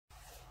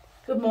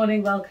Good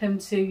morning, welcome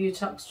to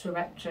Utoxeter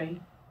Rectory.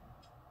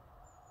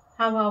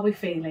 How are we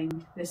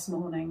feeling this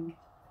morning?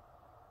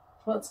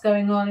 What's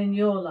going on in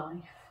your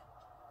life?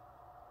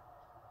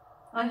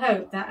 I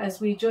hope that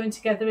as we join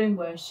together in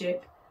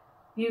worship,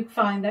 you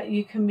find that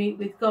you can meet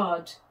with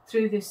God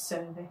through this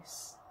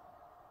service.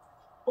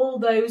 All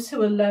those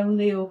who are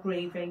lonely or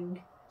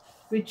grieving,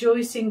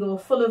 rejoicing or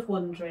full of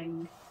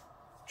wondering,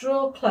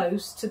 draw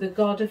close to the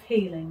God of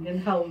healing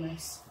and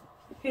wholeness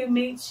who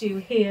meets you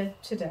here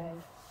today.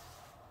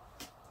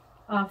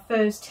 Our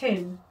first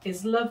hymn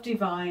is Love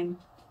Divine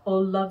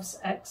or Love's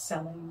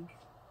Excelling.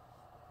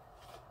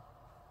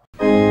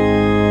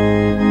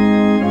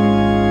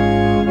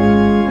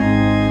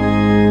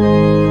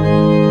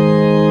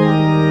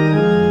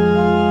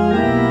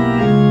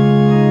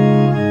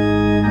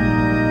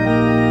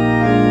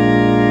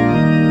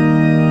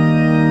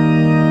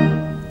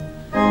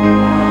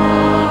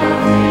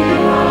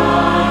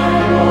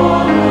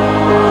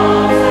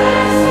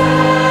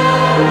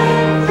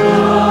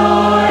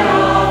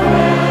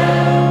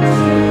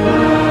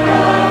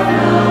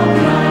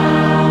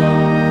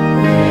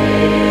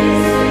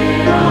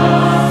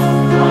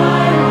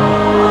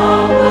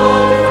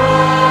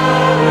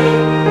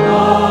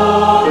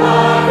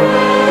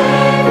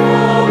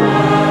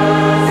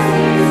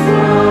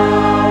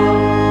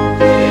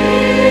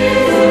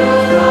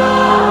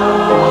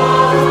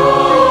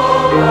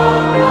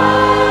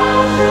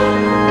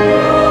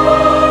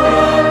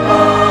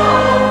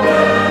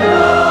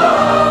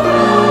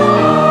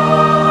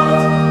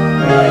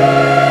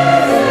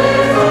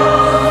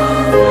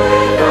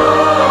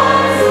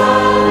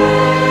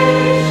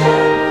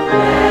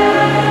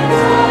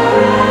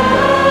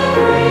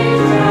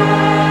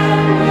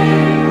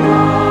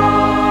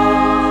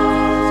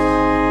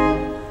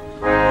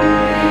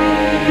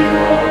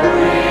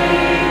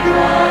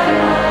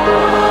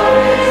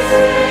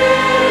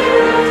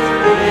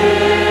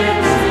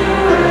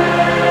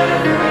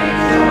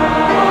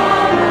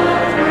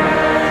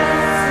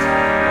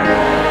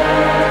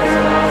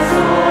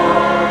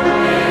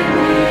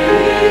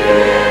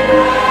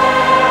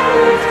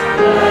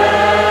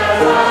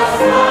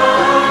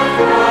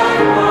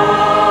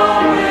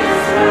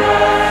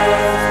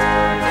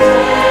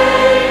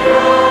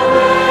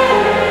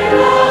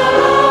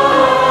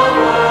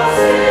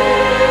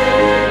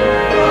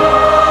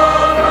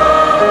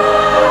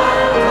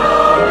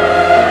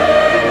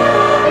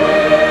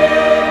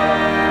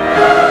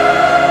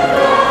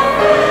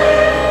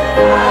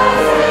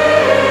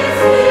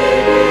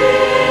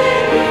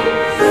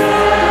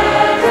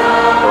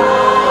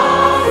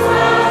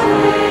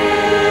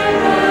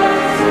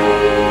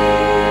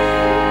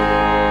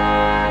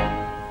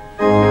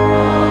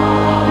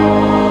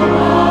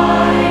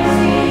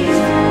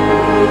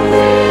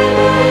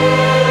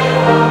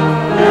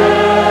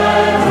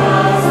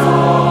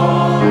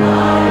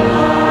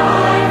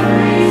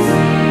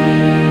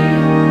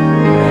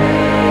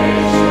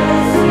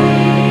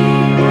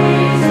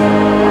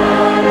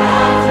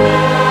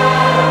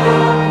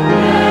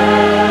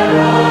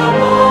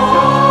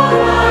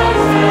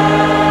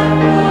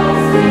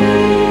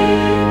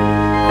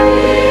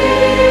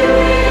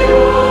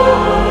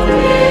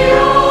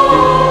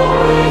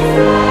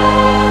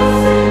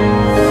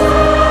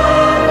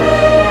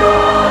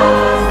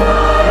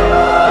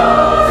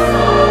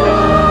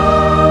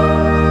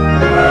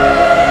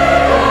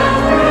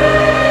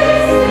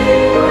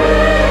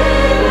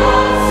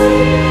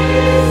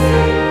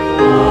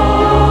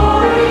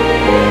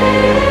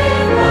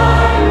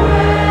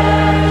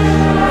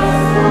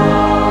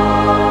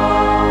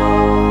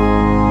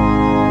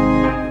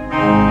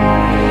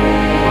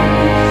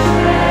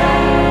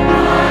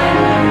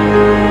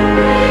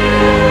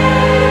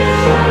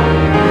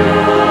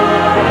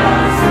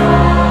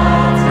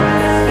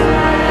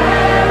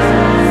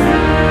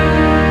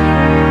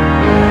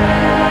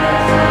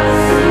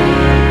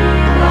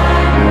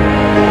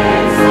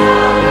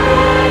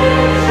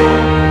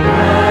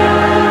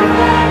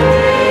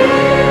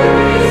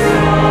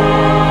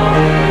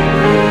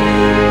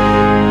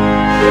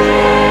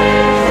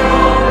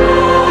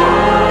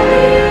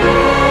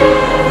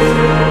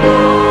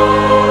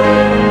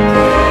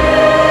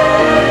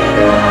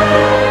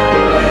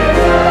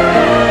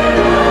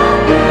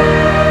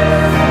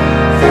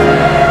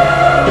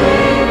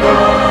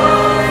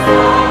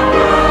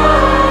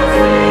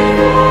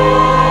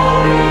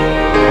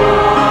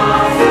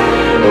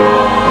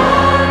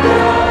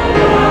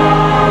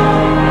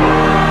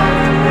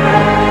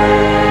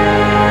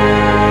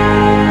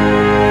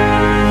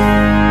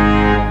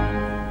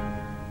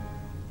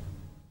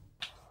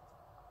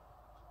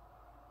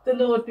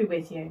 The Lord be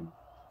with you,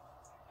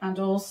 and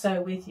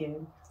also with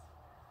you.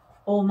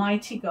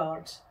 Almighty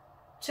God,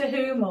 to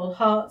whom all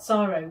hearts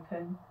are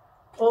open,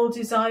 all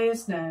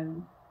desires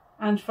known,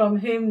 and from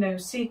whom no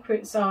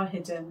secrets are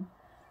hidden,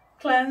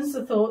 cleanse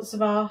the thoughts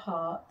of our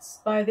hearts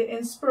by the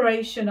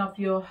inspiration of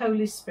your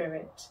Holy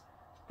Spirit,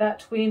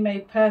 that we may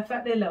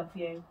perfectly love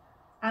you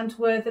and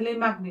worthily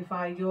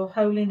magnify your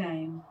holy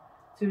name,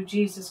 through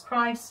Jesus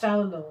Christ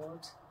our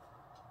Lord.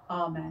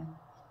 Amen.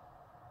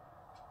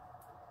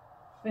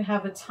 we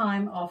have a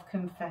time of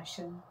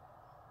confession.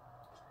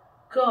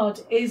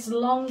 God is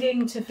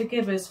longing to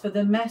forgive us for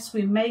the mess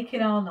we make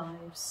in our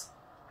lives.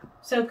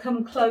 So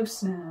come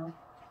close now.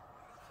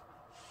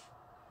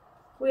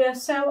 We are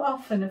so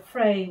often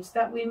afraid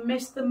that we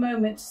miss the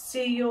moment to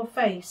see your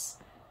face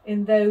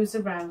in those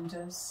around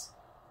us.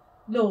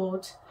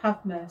 Lord,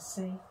 have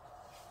mercy.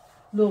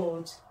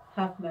 Lord,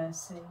 have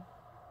mercy.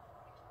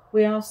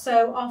 We are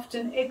so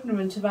often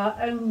ignorant of our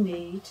own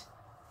need,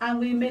 and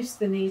we miss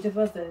the need of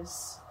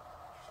others.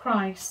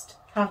 Christ,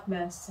 have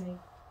mercy.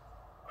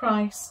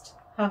 Christ,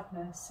 have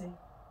mercy.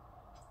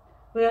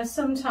 We are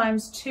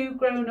sometimes too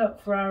grown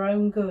up for our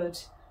own good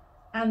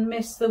and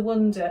miss the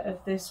wonder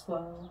of this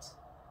world.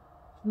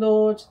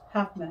 Lord,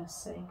 have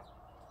mercy.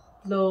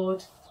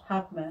 Lord,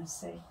 have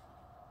mercy.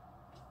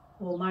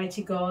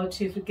 Almighty God,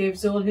 who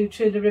forgives all who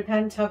truly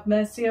repent, have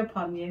mercy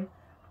upon you,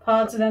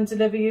 pardon and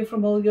deliver you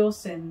from all your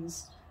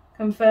sins,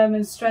 confirm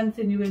and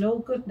strengthen you in all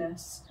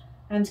goodness,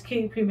 and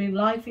keep you in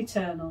life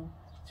eternal,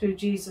 through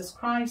Jesus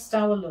Christ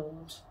our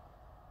Lord.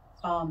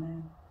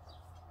 Amen.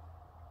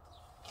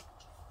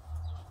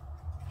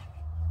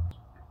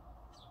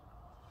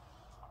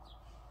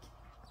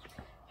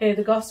 Hear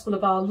the gospel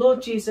of our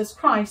Lord Jesus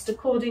Christ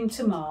according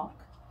to Mark.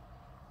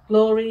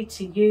 Glory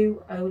to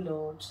you, O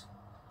Lord.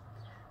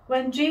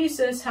 When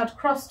Jesus had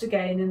crossed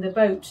again in the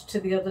boat to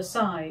the other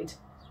side,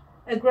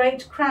 a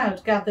great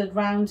crowd gathered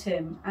round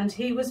him, and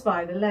he was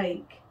by the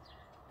lake.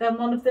 Then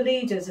one of the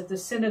leaders of the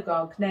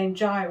synagogue, named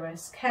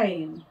Jairus,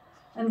 came,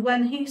 and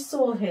when he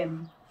saw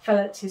him, fell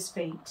at his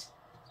feet,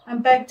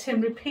 and begged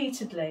him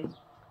repeatedly,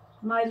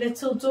 "My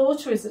little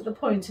daughter is at the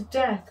point of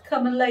death.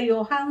 Come and lay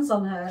your hands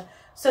on her,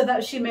 so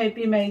that she may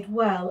be made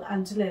well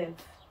and live."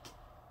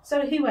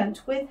 So he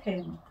went with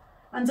him,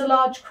 and a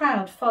large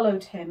crowd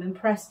followed him and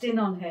pressed in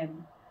on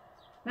him.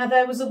 Now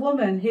there was a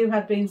woman who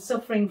had been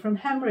suffering from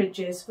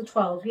hemorrhages for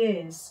 12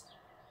 years.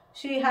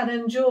 She had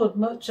endured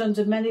much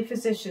under many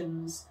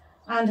physicians,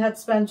 and had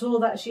spent all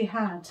that she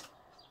had,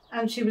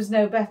 and she was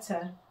no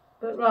better,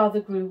 but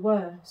rather grew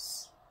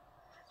worse.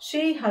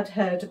 She had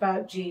heard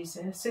about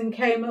Jesus, and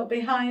came up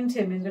behind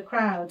him in the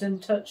crowd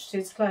and touched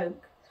his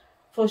cloak.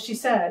 For she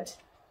said,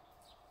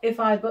 "If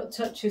I but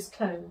touch his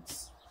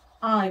clothes,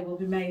 I will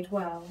be made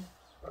well."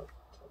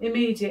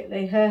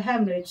 Immediately her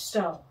hemorrhage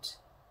stopped,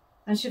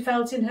 and she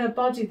felt in her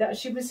body that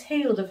she was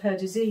healed of her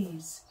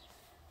disease.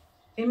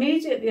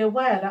 Immediately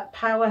aware that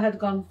power had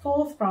gone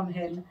forth from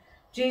him,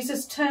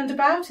 Jesus turned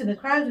about in the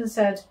crowd and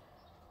said,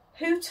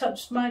 "Who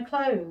touched my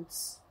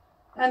clothes?"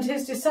 And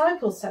his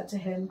disciples said to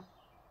him,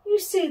 "You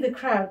see the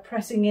crowd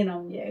pressing in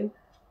on you.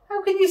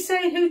 How can you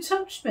say, 'Who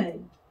touched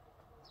me?'"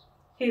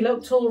 He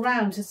looked all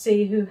round to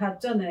see who had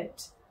done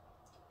it.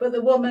 But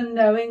the woman,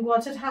 knowing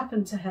what had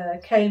happened to her,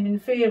 came in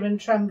fear and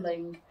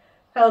trembling,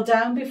 fell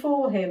down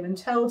before him and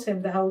told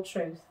him the whole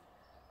truth.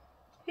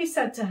 He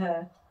said to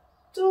her,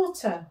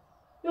 "Daughter,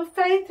 your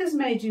faith has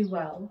made you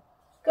well.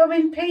 Go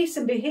in peace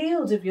and be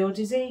healed of your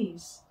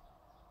disease."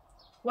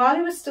 While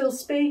he was still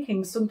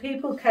speaking, some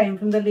people came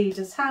from the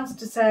leader's house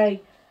to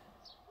say,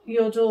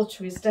 "Your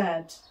daughter is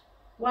dead.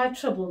 Why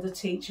trouble the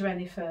teacher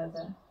any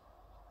further?"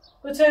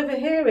 But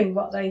overhearing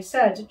what they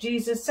said,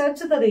 Jesus said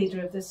to the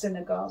leader of the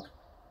synagogue,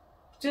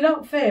 "Do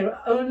not fear,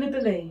 only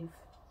believe."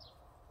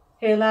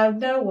 He allowed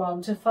no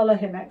one to follow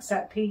him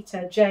except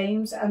Peter,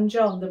 James, and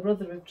John, the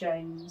brother of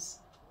James.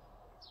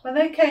 When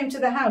they came to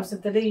the house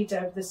of the leader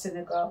of the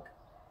synagogue,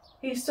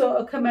 he saw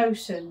a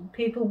commotion,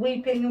 people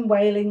weeping and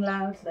wailing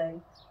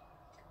loudly.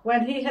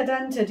 When he had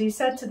entered, he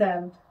said to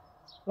them,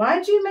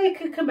 "Why do you make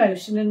a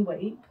commotion and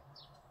weep?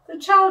 The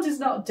child is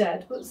not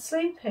dead, but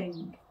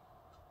sleeping."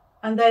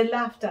 And they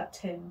laughed at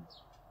him.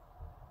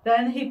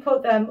 Then he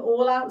put them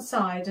all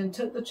outside and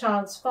took the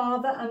child's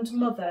father and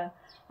mother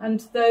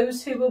and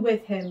those who were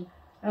with him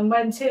and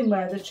went in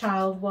where the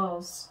child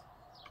was.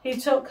 He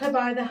took her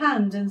by the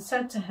hand and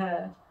said to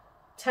her,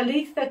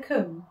 "Talitha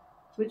cum,"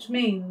 which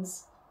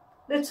means,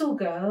 "Little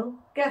girl,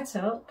 get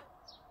up."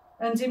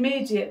 And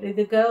immediately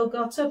the girl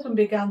got up and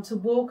began to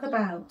walk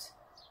about.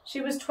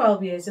 She was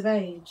 12 years of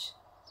age.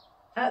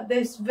 At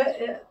this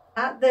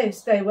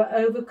they were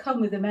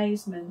overcome with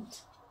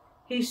amazement.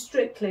 He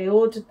strictly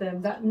ordered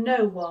them that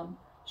no one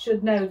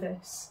should know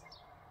this,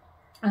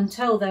 and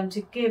told them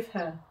to give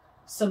her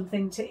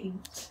something to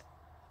eat.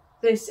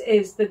 This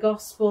is the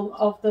gospel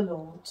of the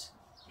Lord.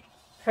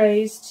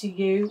 Praise to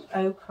you,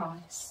 O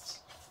Christ.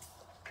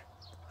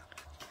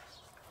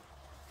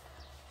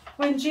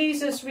 When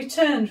Jesus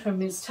returned from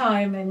his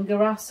time in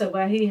Gerasa,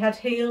 where he had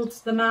healed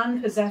the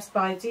man possessed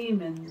by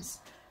demons,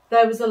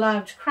 there was a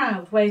large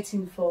crowd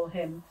waiting for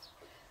him.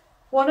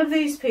 One of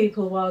these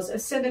people was a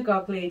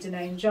synagogue leader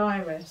named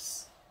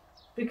Jairus.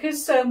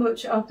 Because so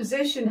much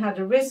opposition had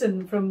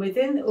arisen from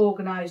within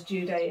organised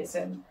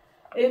Judaism,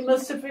 it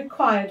must have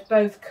required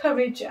both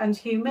courage and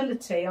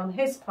humility on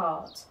his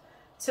part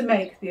to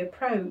make the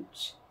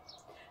approach.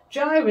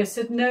 Jairus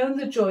had known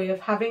the joy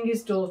of having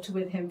his daughter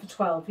with him for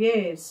 12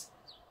 years,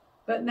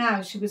 but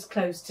now she was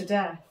close to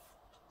death.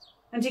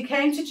 And he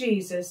came to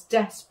Jesus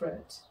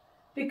desperate,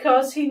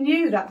 because he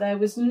knew that there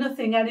was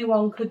nothing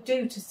anyone could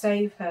do to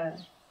save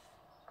her.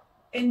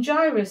 In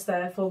Jairus,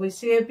 therefore, we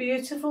see a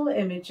beautiful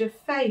image of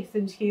faith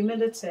and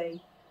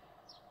humility.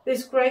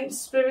 This great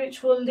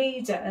spiritual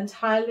leader and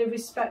highly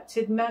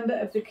respected member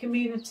of the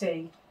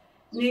community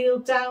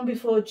kneeled down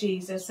before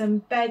Jesus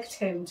and begged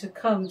him to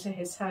come to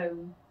his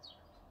home.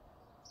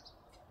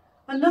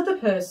 Another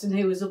person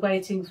who was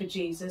awaiting for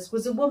Jesus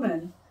was a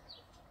woman.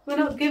 We're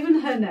not given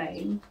her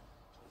name.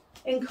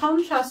 In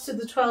contrast to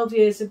the 12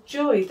 years of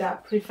joy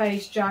that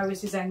prefaced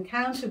Jairus'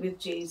 encounter with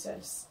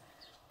Jesus,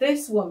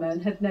 this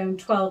woman had known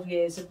 12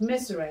 years of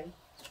misery,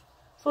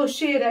 for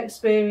she had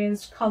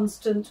experienced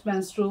constant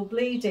menstrual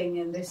bleeding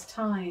in this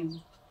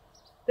time.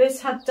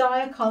 This had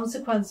dire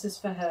consequences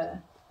for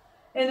her.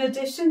 In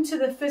addition to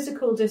the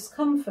physical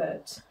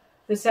discomfort,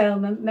 this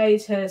ailment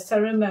made her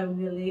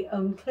ceremonially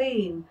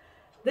unclean.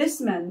 This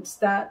meant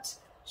that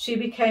she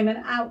became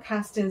an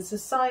outcast in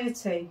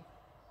society,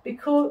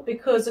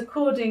 because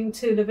according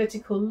to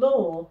Levitical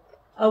law,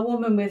 a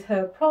woman with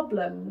her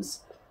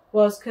problems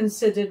was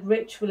considered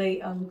ritually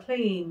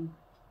unclean.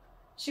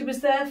 She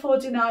was therefore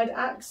denied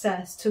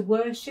access to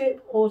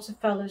worship or to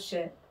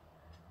fellowship.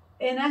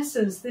 In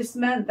essence, this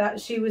meant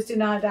that she was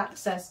denied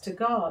access to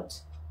God.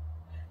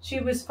 She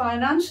was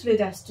financially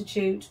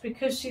destitute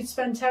because she'd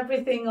spent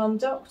everything on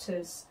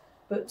doctors,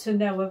 but to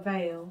no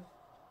avail.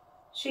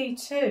 She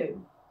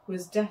too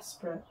was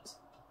desperate.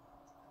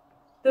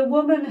 The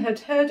woman had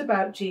heard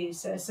about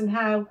Jesus and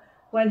how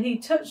when he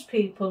touched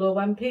people or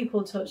when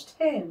people touched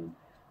him,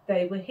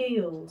 they were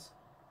healed.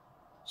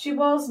 She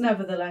was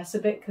nevertheless a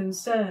bit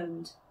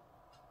concerned.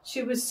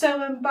 She was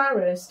so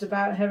embarrassed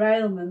about her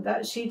ailment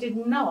that she did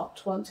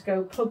not want to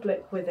go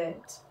public with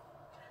it.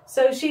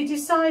 So she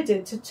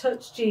decided to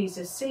touch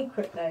Jesus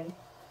secretly.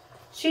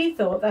 She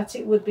thought that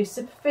it would be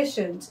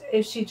sufficient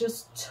if she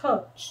just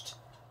touched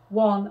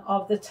one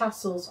of the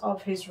tassels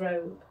of his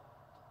robe.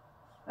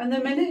 And the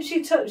minute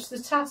she touched the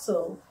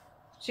tassel,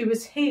 she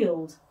was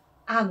healed,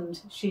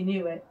 and she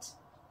knew it.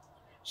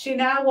 She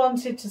now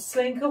wanted to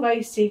slink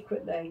away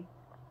secretly.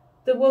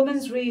 The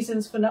woman's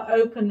reasons for not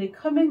openly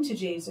coming to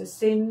Jesus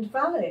seemed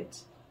valid.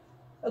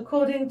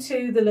 According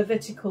to the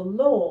Levitical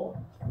law,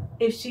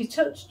 if she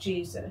touched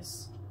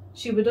Jesus,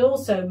 she would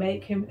also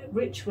make him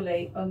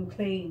ritually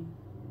unclean.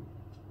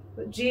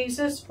 But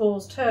Jesus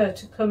forced her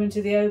to come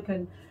into the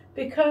open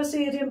because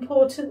he had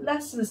important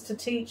lessons to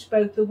teach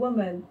both the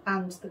woman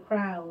and the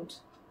crowd.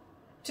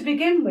 To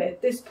begin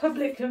with, this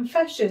public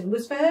confession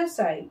was for her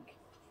sake.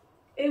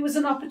 It was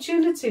an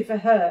opportunity for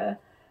her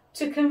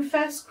to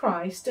confess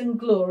Christ and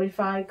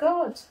glorify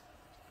God.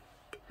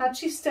 Had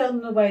she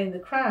stolen away in the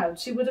crowd,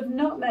 she would have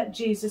not met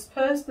Jesus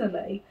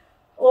personally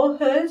or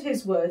heard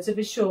his words of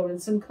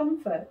assurance and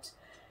comfort.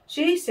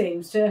 She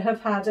seems to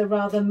have had a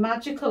rather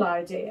magical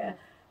idea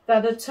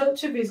that a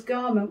touch of his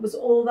garment was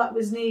all that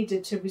was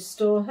needed to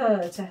restore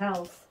her to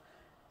health.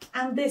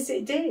 And this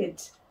it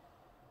did.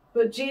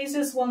 But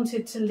Jesus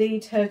wanted to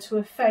lead her to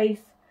a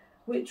faith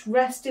which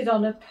rested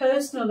on a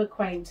personal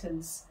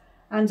acquaintance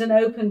and an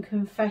open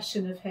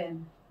confession of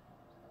him.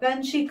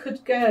 Then she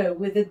could go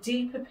with a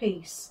deeper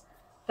peace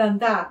than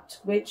that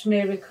which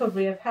mere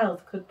recovery of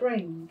health could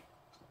bring.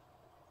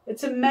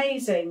 It's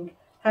amazing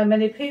how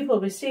many people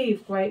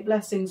receive great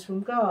blessings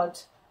from God.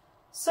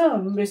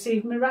 Some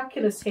receive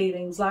miraculous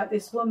healings like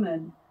this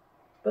woman,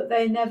 but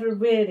they never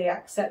really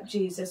accept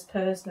Jesus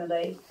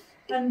personally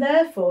and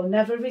therefore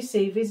never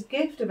receive his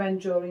gift of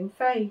enduring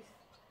faith.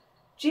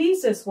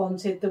 Jesus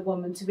wanted the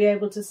woman to be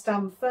able to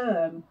stand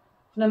firm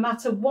no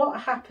matter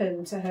what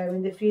happened to her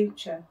in the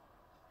future.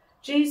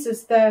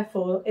 Jesus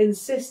therefore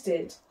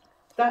insisted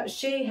that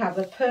she have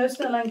a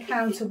personal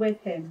encounter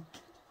with him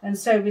and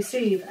so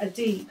receive a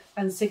deep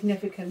and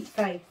significant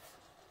faith.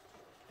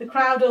 The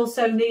crowd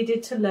also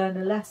needed to learn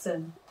a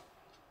lesson.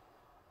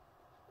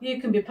 You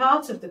can be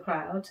part of the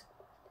crowd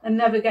and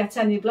never get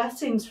any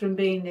blessings from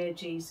being near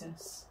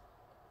Jesus.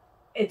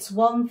 It's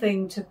one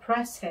thing to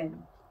press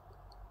him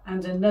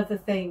and another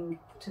thing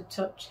to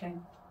touch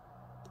him.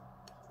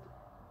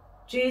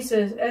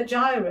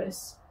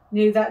 Jairus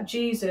knew that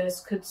Jesus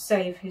could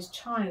save his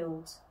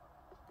child.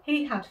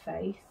 He had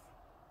faith,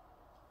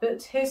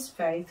 but his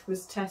faith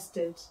was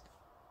tested.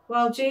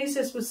 While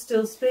Jesus was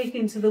still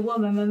speaking to the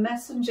woman, a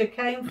messenger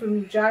came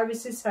from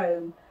Jairus'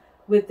 home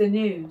with the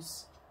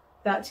news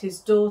that his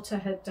daughter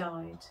had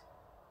died.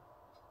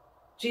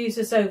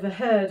 Jesus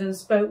overheard and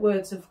spoke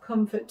words of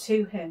comfort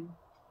to him.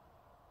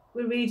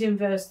 We read in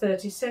verse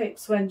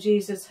 36, when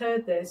Jesus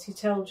heard this, he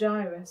told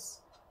Jairus,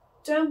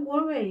 "Don't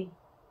worry,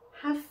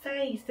 have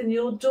faith and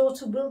your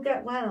daughter will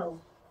get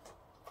well."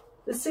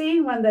 The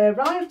scene when they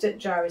arrived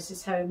at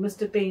Jairus' home must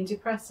have been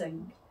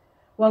depressing.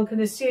 One can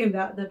assume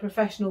that the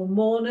professional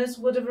mourners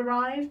would have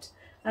arrived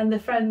and the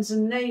friends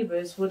and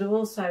neighbours would have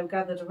also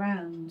gathered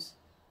around.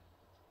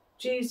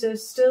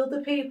 Jesus stilled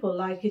the people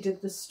like he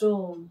did the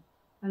storm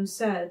and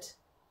said,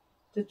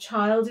 "The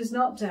child is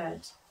not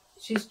dead,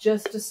 she's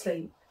just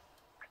asleep."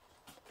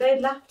 They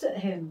laughed at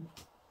him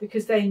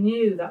because they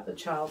knew that the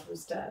child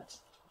was dead.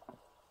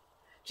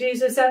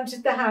 Jesus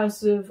emptied the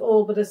house of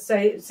all but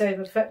save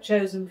a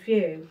chosen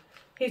few.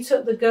 He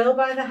took the girl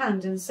by the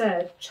hand and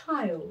said,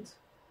 "Child,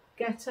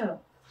 get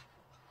up."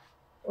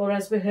 or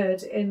as we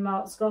heard in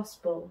Mark's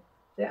Gospel,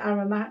 the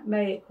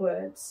Aramaic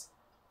words,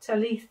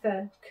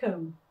 Talitha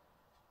cum,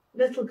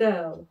 little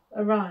girl,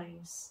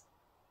 arise.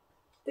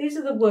 These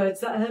are the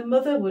words that her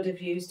mother would have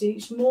used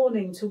each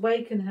morning to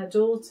waken her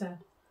daughter.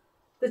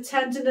 The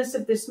tenderness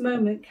of this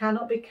moment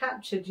cannot be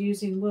captured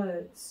using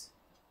words.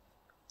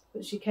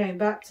 But she came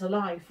back to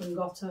life and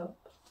got up.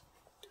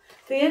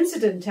 The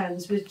incident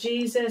ends with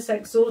Jesus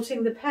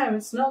exhorting the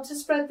parents not to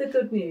spread the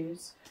good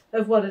news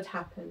of what had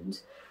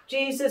happened.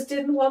 Jesus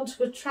didn't want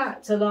to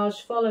attract a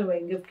large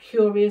following of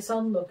curious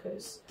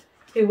onlookers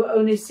who were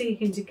only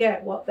seeking to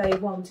get what they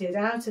wanted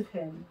out of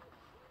him.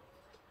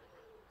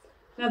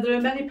 Now, there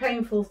are many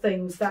painful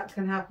things that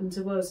can happen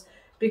to us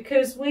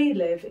because we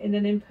live in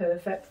an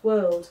imperfect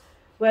world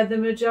where the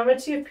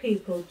majority of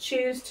people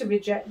choose to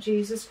reject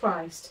Jesus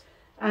Christ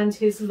and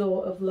his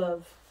law of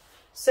love.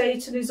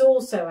 Satan is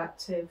also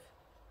active.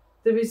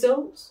 The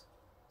result?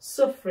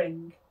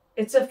 Suffering.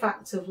 It's a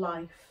fact of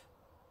life.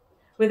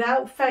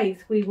 Without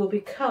faith, we will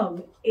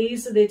become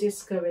easily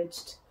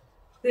discouraged.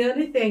 The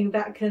only thing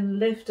that can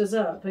lift us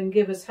up and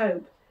give us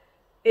hope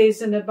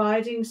is an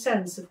abiding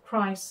sense of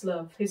Christ's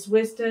love, his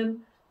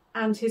wisdom,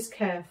 and his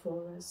care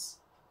for us.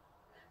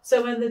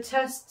 So when the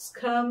tests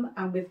come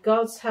and with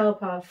God's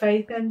help our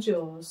faith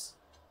endures,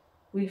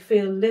 we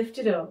feel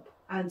lifted up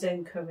and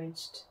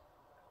encouraged.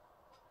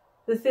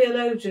 The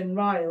theologian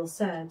Ryle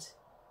said,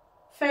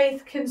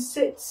 "Faith can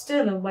sit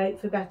still and wait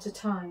for better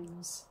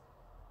times.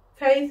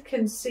 Faith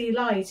can see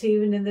light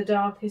even in the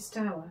darkest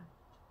hour,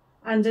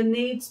 and a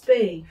needs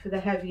be for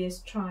the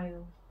heaviest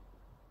trial.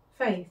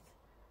 Faith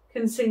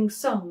can sing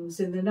songs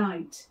in the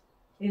night,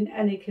 in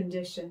any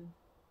condition."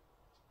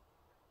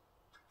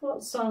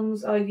 What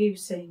songs are you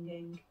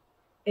singing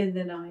in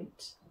the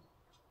night?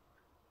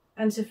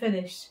 And to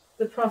finish,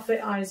 the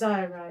prophet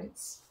Isaiah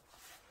writes,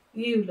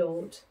 "You,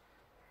 Lord,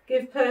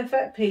 give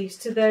perfect peace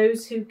to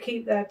those who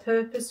keep their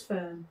purpose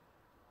firm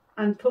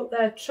and put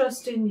their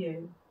trust in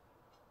you.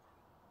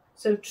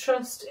 So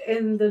trust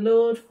in the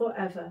Lord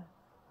forever.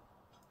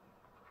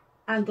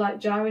 And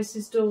like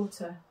Jairus'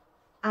 daughter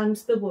and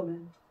the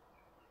woman,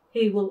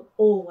 he will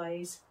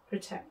always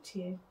protect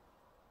you."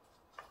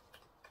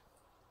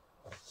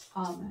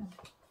 Amen.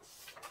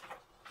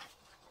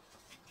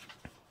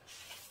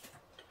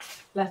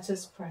 Let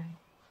us pray.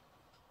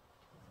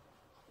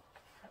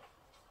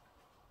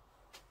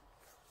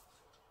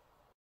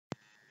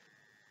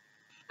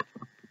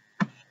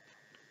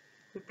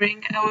 We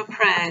bring our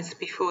prayers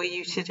before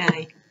you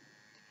today.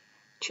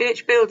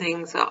 Church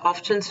buildings are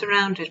often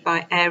surrounded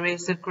by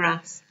areas of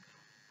grass.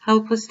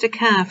 Help us to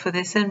care for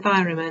this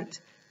environment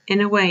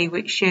in a way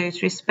which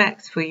shows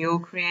respect for your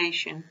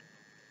creation.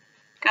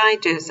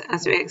 Guide us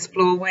as we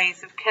explore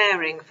ways of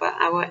caring for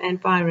our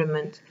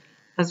environment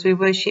as we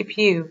worship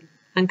you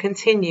and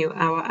continue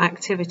our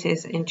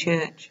activities in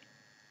church.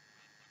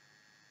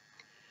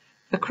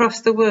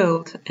 Across the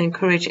world,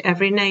 encourage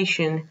every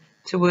nation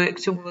to work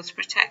towards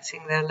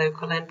protecting their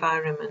local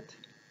environment.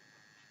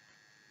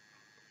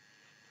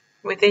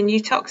 Within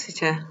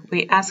Uttoxeter,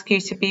 we ask you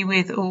to be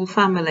with all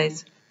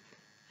families.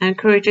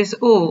 Encourage us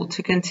all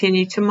to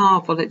continue to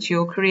marvel at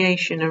your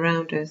creation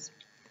around us.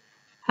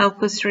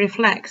 Help us to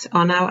reflect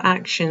on our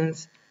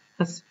actions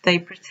as they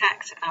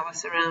protect our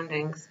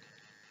surroundings.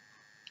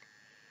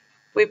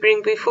 We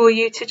bring before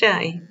you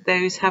today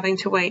those having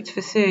to wait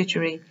for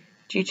surgery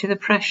due to the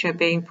pressure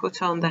being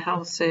put on the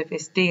health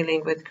service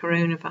dealing with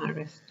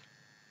coronavirus.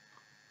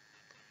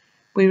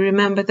 We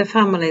remember the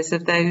families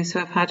of those who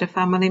have had a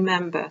family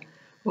member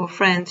or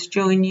friend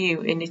join you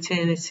in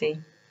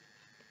eternity.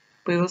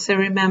 We also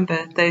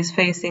remember those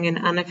facing an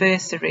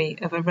anniversary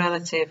of a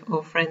relative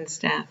or friend's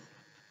death.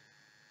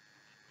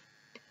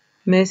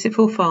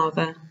 Merciful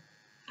Father,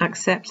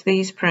 accept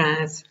these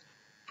prayers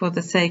for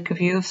the sake of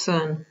your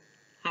Son,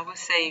 our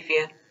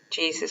Saviour,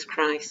 Jesus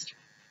Christ.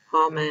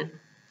 Amen.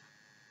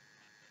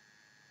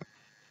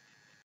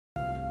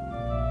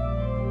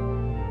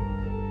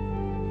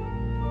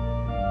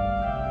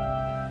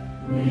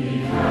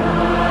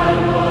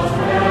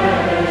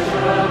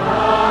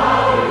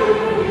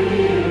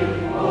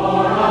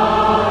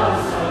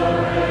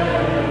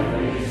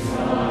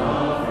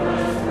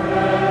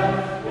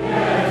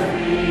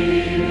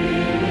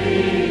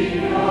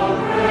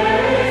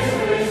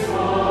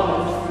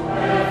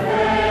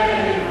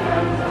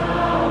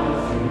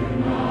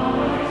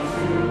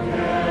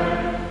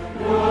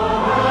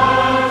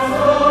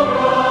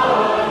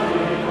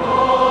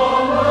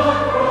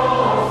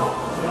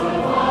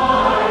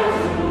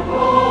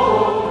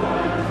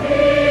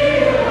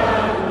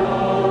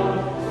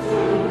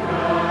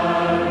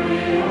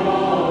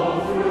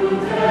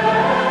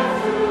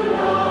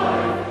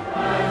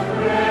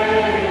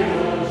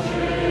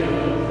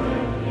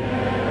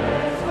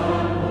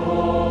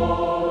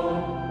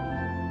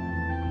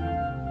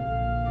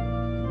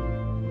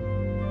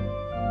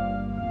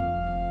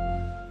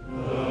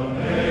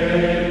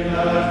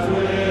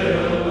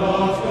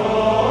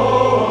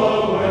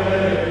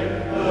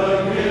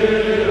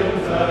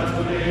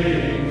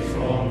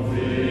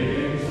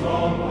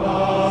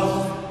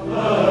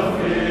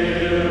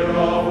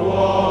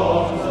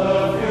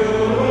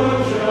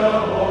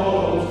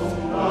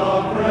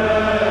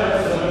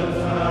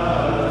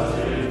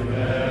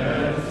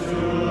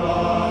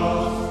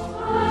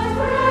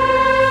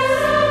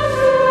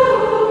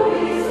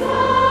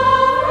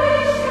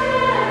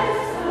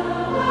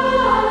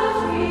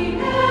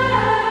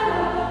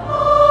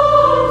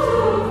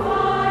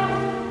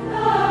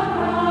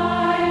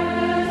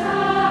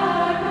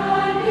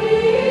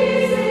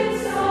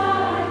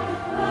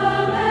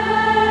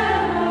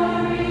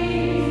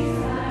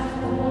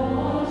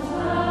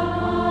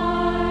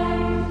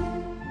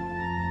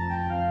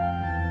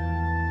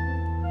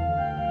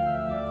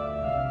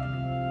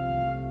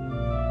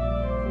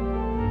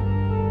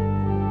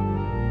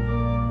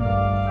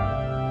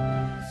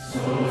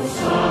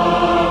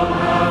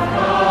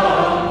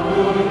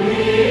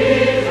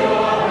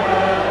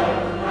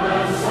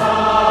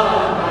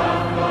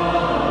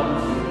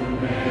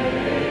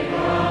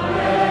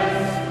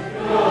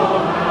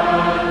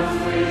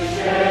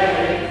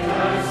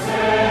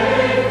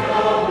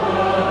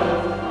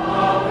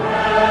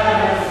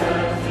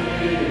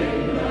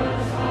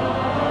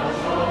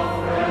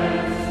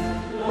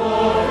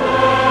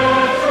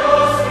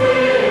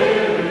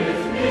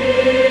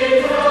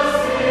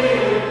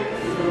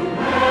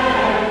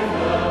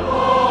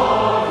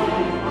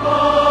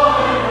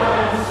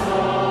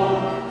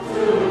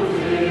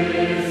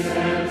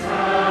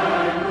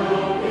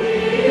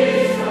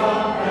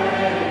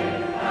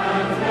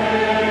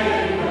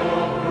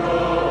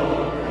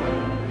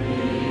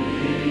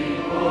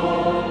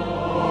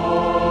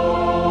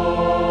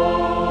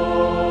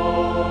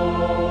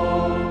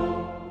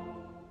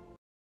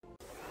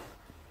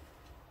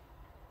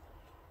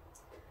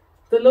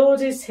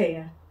 God is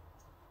here.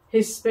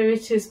 His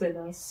Spirit is with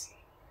us.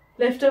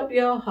 Lift up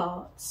your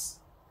hearts.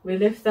 We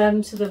lift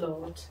them to the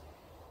Lord.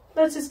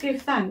 Let us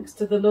give thanks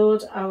to the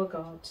Lord our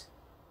God.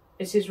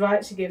 It is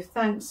right to give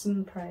thanks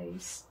and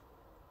praise.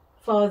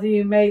 Father,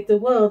 you made the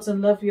world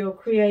and love your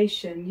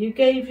creation. You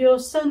gave your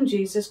Son,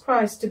 Jesus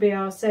Christ, to be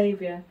our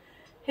Saviour.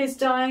 His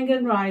dying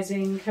and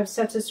rising have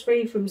set us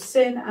free from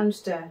sin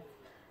and death.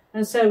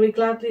 And so we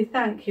gladly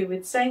thank you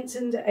with saints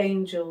and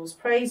angels,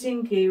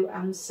 praising you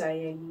and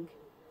saying,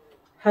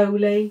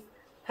 Holy,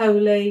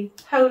 holy,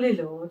 holy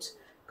Lord,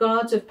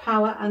 God of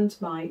power and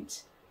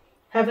might.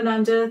 Heaven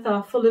and earth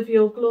are full of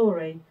your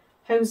glory.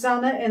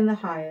 Hosanna in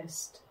the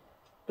highest.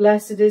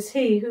 Blessed is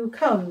he who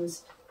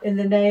comes in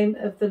the name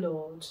of the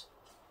Lord.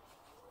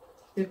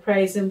 We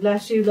praise and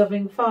bless you,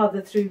 loving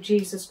Father, through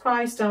Jesus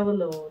Christ our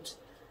Lord.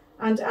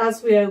 And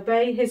as we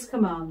obey his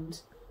command,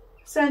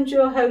 send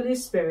your Holy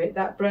Spirit,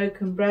 that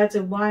broken bread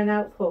and wine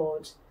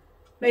outpoured,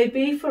 may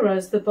be for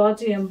us the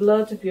body and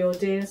blood of your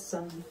dear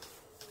Son.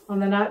 On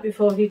the night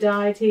before he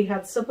died, he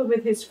had supper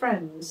with his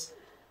friends,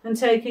 and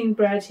taking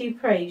bread, he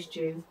praised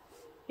you.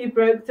 He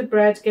broke the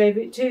bread, gave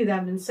it to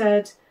them, and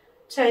said,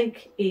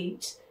 Take,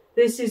 eat.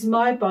 This is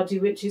my body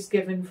which is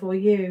given for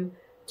you.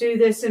 Do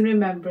this in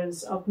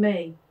remembrance of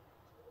me.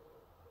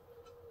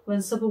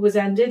 When supper was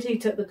ended, he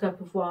took the cup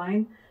of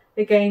wine.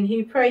 Again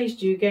he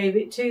praised you, gave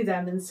it to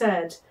them, and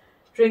said,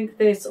 Drink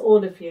this,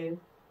 all of you.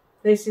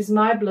 This is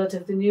my blood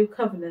of the new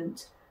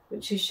covenant,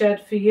 which is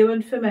shed for you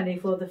and for many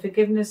for the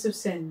forgiveness of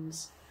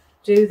sins.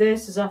 Do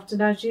this as often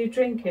as you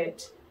drink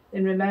it,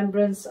 in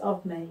remembrance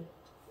of me.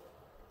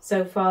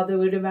 So, Father,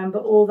 we remember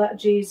all that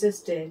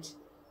Jesus did.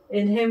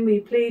 In him we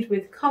plead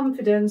with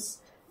confidence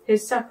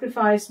his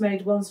sacrifice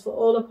made once for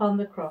all upon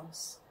the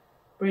cross.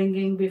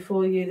 Bringing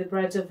before you the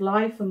bread of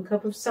life and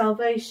cup of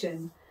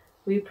salvation,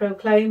 we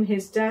proclaim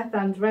his death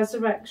and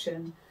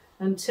resurrection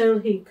until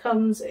he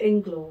comes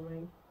in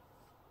glory.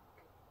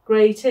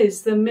 Great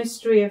is the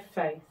mystery of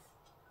faith.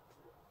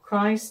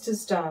 Christ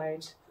has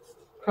died.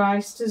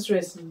 Christ has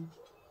risen.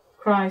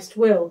 Christ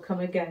will come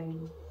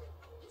again.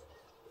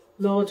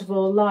 Lord of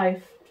all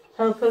life,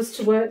 help us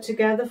to work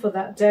together for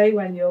that day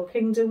when your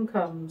kingdom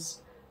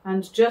comes,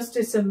 and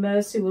justice and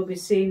mercy will be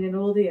seen in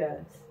all the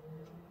earth.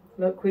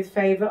 Look with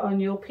favour on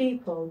your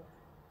people,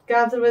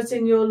 gather us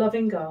in your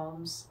loving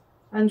arms,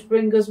 and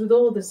bring us with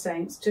all the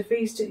saints to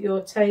feast at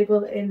your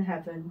table in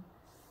heaven,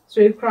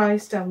 through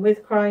Christ and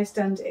with Christ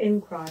and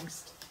in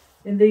Christ,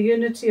 in the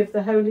unity of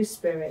the Holy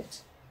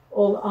Spirit.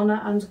 All honour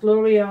and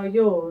glory are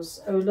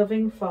yours, O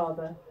loving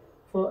Father,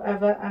 for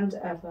ever and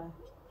ever.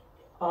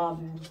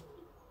 Amen.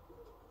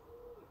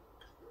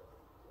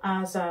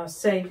 As our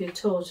Saviour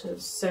taught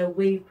us, so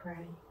we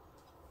pray.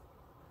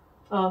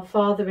 Our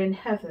Father in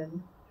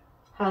heaven,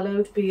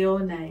 hallowed be your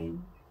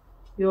name.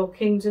 Your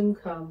kingdom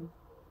come,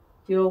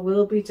 your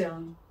will be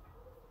done,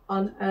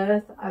 on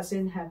earth as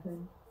in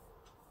heaven.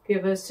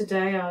 Give us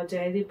today our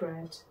daily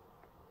bread.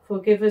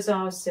 Forgive us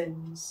our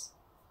sins,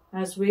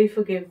 as we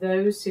forgive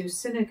those who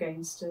sin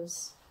against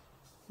us.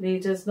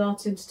 Lead us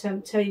not into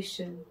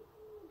temptation,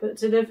 but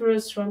deliver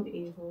us from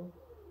evil.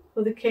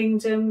 For the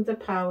kingdom, the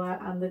power,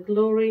 and the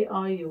glory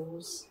are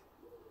yours,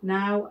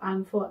 now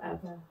and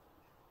forever.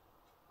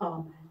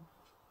 Amen.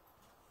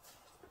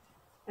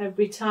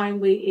 Every time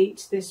we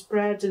eat this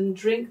bread and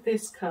drink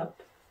this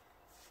cup,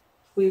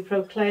 we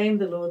proclaim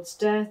the Lord's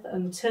death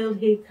until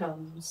he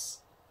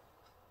comes.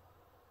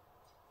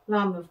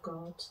 Lamb of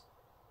God,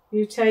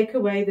 you take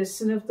away the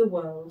sin of the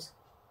world,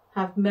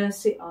 have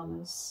mercy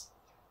on us.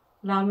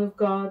 Lamb of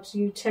God,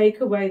 you take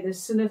away the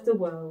sin of the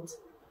world,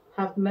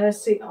 have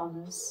mercy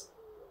on us.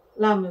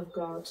 Lamb of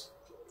God,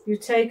 you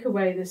take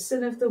away the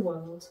sin of the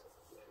world,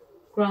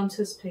 grant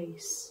us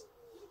peace.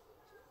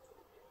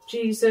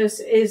 Jesus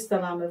is the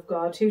Lamb of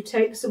God who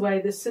takes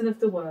away the sin of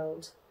the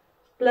world.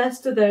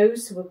 Blessed are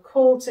those who are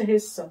called to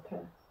his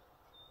supper.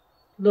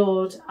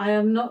 Lord, I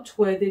am not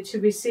worthy to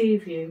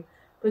receive you,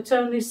 but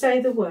only say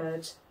the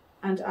word,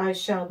 and I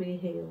shall be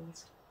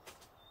healed.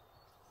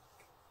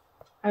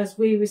 As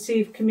we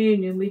receive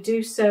communion, we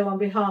do so on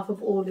behalf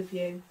of all of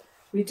you.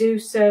 We do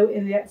so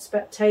in the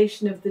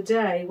expectation of the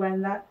day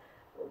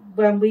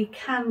when we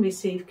can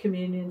receive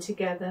communion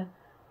together.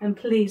 And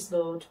please,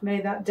 Lord,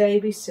 may that day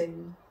be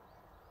soon.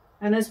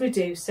 And as we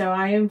do so,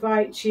 I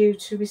invite you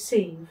to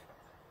receive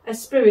a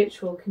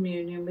spiritual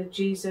communion with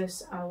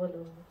Jesus our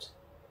Lord.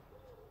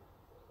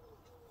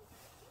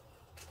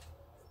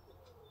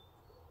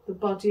 The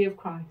body of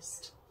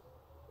Christ.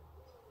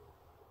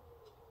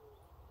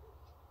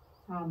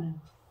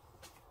 Amen.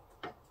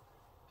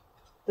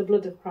 The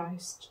blood of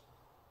Christ.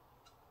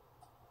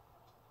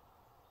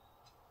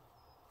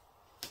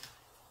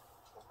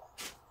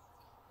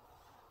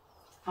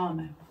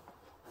 Amen.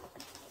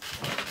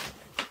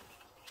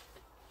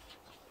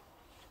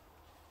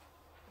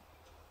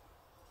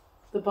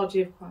 The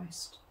body of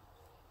Christ.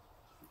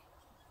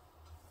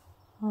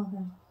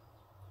 Amen.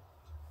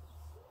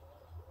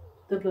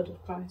 The blood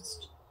of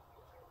Christ.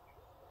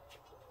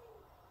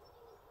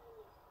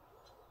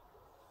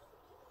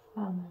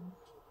 Amen.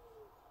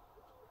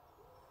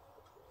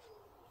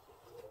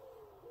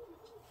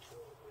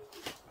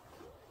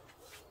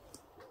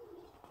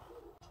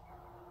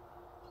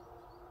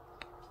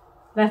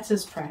 Let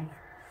us pray.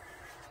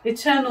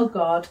 Eternal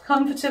God,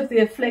 comfort of the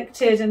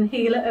afflicted and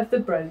healer of the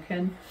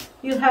broken,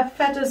 you have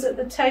fed us at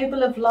the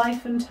table of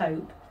life and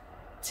hope.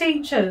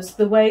 Teach us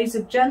the ways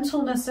of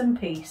gentleness and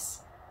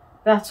peace,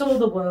 that all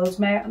the world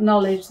may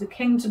acknowledge the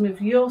kingdom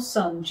of your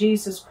Son,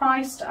 Jesus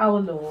Christ our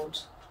Lord.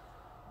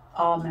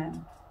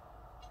 Amen.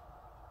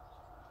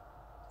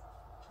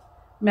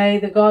 May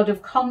the God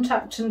of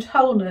contact and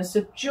wholeness,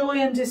 of joy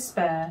and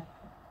despair,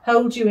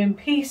 hold you in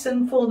peace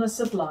and fullness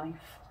of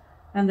life,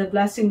 and the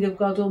blessing of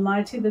God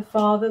Almighty, the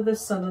Father, the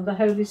Son, and the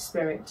Holy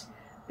Spirit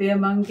be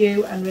among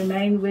you and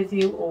remain with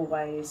you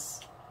always.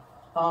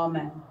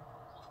 Amen.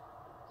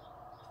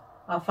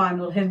 Our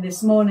final hymn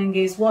this morning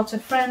is What a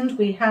Friend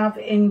We Have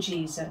in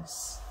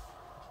Jesus.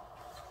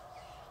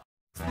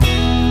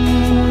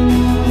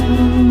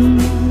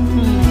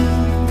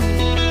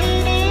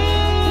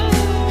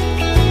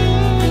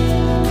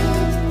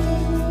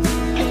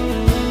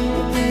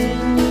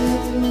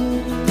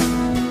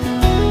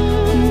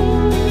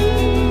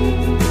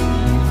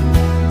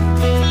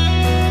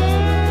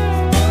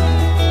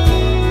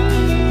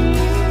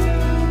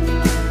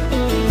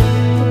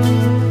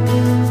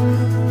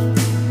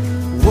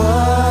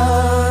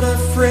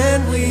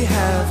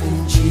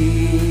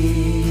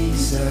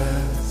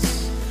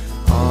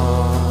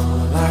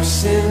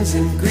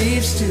 And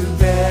griefs to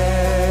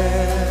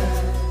bear.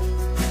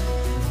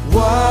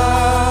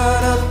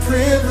 What a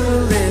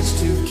privilege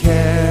to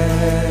carry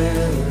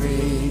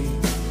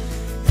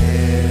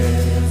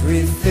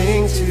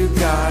everything to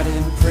God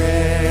in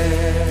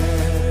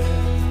prayer.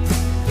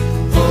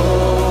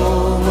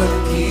 Oh,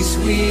 what peace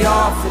we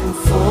often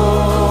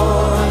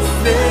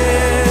forfeit.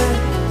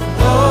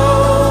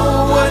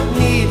 Oh, what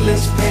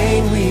needless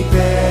pain we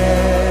bear.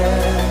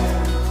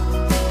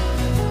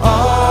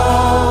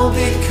 All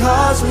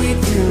because we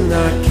do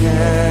not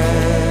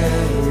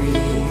carry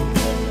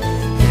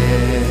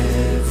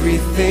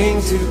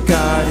everything to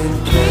God in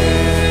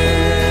prayer.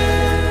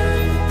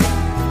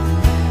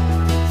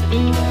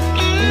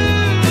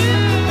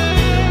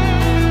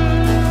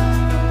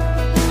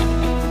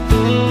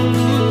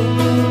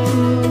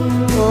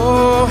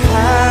 Oh,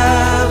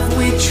 have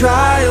we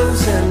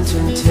trials and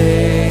temptations?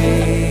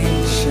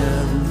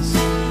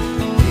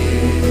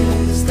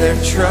 Is there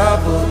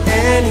trouble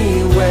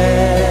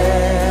anywhere?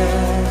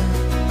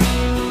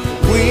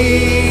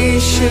 We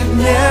should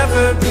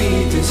never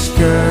be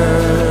discouraged.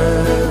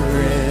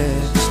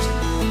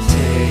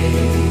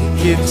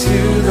 Take it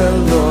to the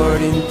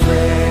Lord in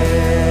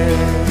prayer.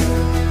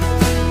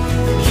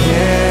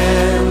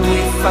 Can we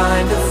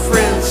find a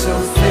friend so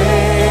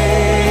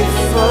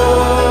faithful,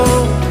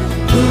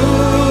 who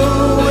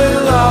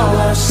will all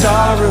our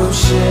sorrow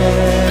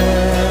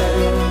share?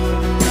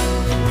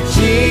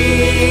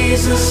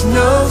 Jesus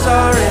knows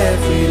our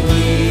every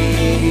weakness.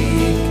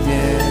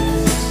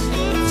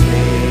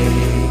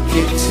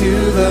 Get to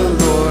the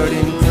Lord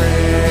in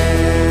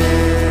prayer.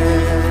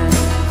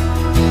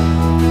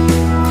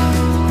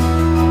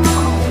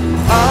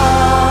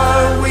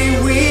 Are we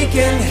weak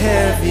and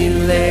heavy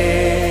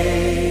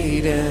laden,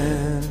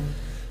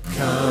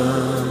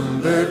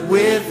 cumbered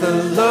with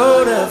a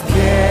load of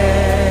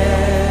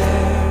care?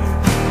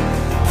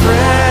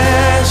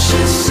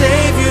 Precious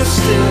Savior,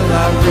 still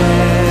our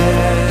refuge.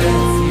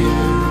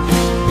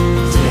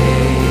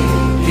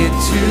 Take it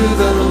to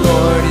the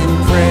Lord in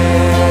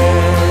prayer.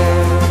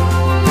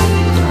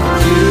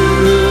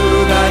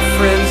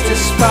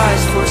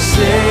 Despise,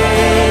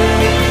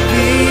 forsake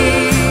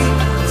thee.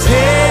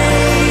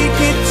 Take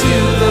it to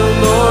the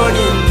Lord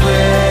in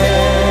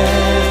prayer.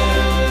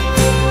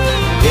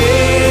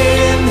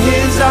 In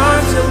his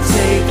arms he'll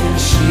take and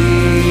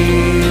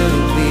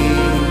shield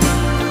thee.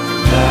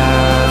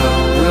 Thou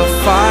wilt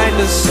find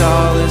a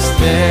solace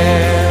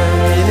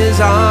there. In his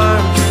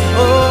arms,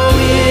 oh,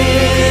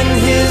 in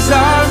his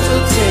arms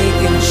he'll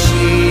take and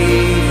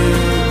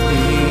shield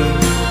thee.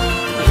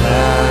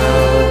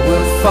 Thou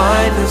wilt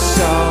find a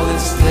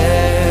solace there.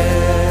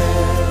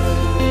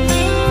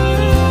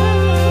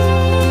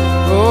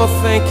 Oh,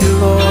 thank you,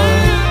 Lord.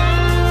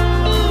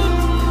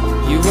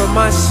 You are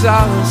my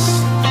solace,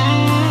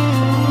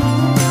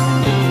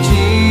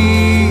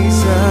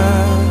 Jesus.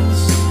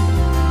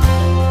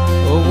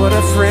 Oh, what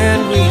a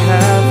friend we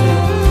have in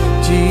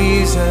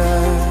Jesus.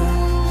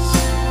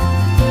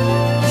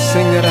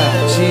 Sing that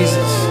out,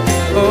 Jesus.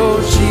 Oh,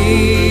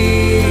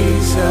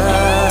 Jesus.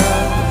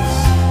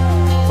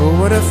 Oh,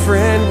 what a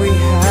friend we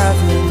have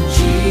in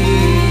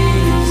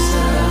Jesus.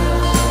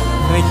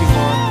 Thank you,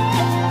 Lord.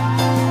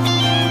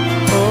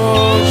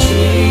 Oh,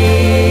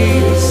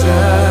 Jesus.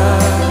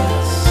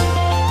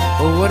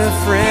 Oh, what a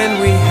friend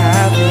we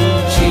have in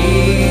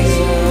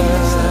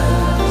Jesus.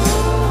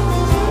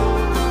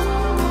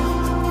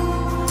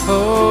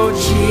 Oh,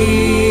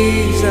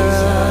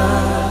 Jesus.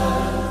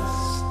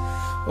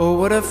 Oh,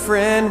 what a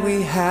friend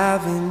we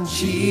have in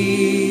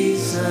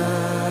Jesus.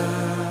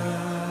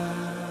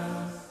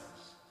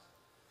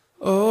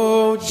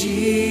 Oh,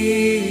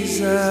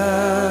 Jesus.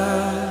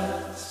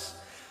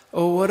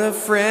 Oh, what a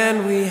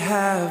friend we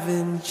have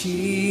in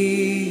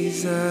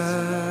Jesus.